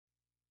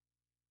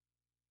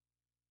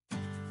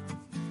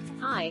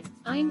Hi,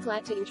 I am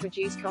glad to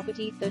introduce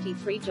property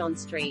 33 John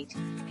Street,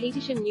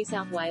 Petersham, New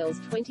South Wales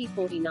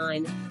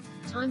 2049.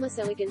 Timeless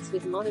elegance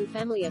with modern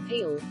family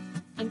appeal.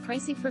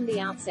 Impressive from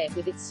the outset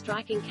with its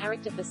striking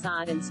character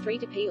facade and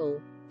street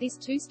appeal, this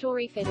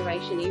two-story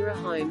Federation-era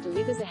home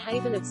delivers a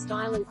haven of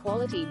style and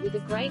quality with a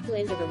great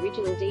blend of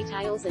original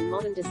details and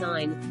modern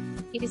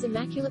design. It is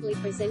immaculately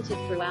presented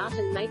throughout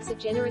and makes a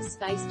generous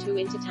space to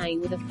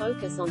entertain with a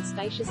focus on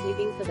spacious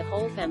living for the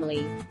whole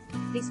family.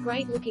 This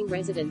great-looking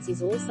residence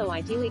is also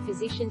ideally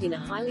positioned in a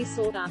highly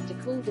sought-after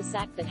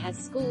cul-de-sac that has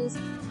schools,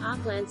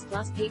 parklands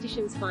plus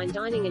Petersham's fine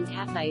dining and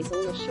cafes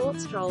all a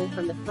short stroll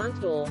from the front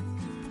door.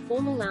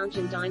 Formal lounge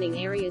and dining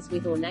areas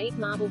with ornate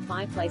marble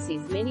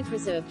fireplaces, many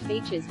preserved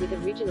features with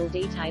original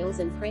details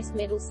and pressed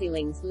metal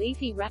ceilings,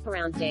 leafy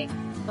wraparound deck,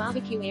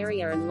 barbecue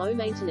area and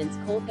low-maintenance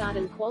court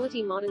garden,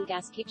 quality modern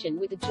gas kitchen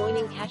with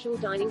adjoining casual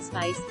dining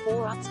space.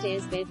 4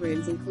 upstairs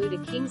bedrooms include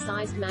a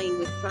king-sized main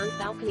with front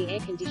balcony air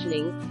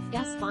conditioning,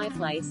 gas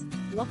fireplace,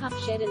 lock-up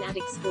shed and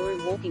attic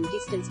storeroom walking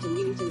distance to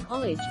Newington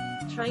College,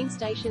 train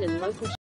station and local